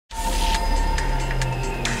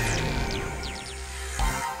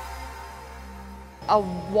a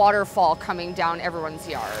waterfall coming down everyone's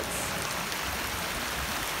yards.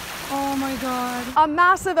 Oh my God. A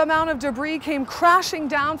massive amount of debris came crashing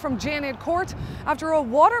down from Janet Court after a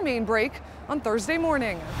water main break on Thursday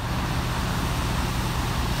morning.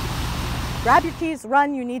 Grab your keys,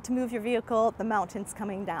 run, you need to move your vehicle, the mountain's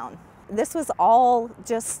coming down. This was all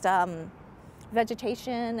just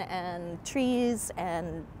vegetation and trees,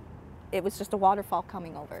 and it was just a waterfall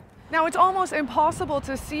coming over. Now it's almost impossible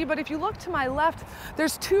to see, but if you look to my left,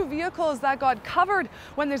 there's two vehicles that got covered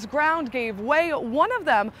when this ground gave way. One of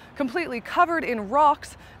them completely covered in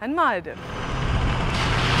rocks and mud. The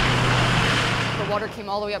water came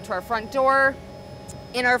all the way up to our front door,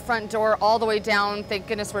 in our front door, all the way down. Thank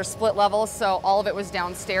goodness we're split level, so all of it was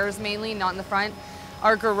downstairs mainly, not in the front.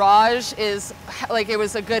 Our garage is, like, it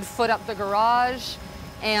was a good foot up the garage,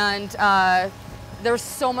 and there was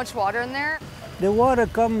so much water in there. The water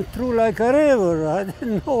come through like a river. I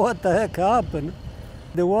didn't know what the heck happened.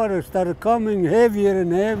 The water started coming heavier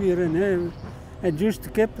and heavier and heavier, and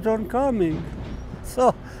just kept on coming.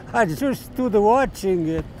 So I just stood watching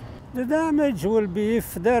it. The damage will be,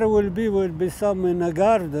 if there will be some in a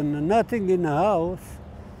garden, nothing in a house.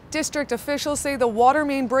 District officials say the water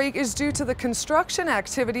main break is due to the construction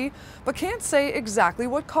activity, but can't say exactly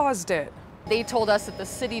what caused it. They told us that the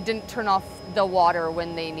city didn't turn off the water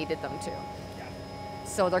when they needed them to.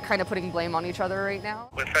 So they're kind of putting blame on each other right now.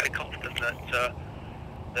 We're fairly confident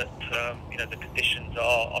that you know, the conditions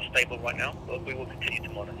are stable right now, but we will continue to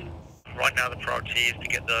monitor. Right now the priority is to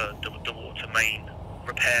get the water main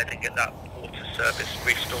repaired and get that water service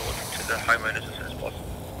restored to the homeowners as soon as possible.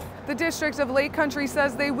 The District of Lake Country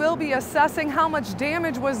says they will be assessing how much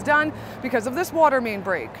damage was done because of this water main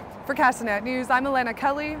break. For Castanet News, I'm Elena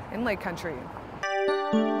Kelly in Lake Country.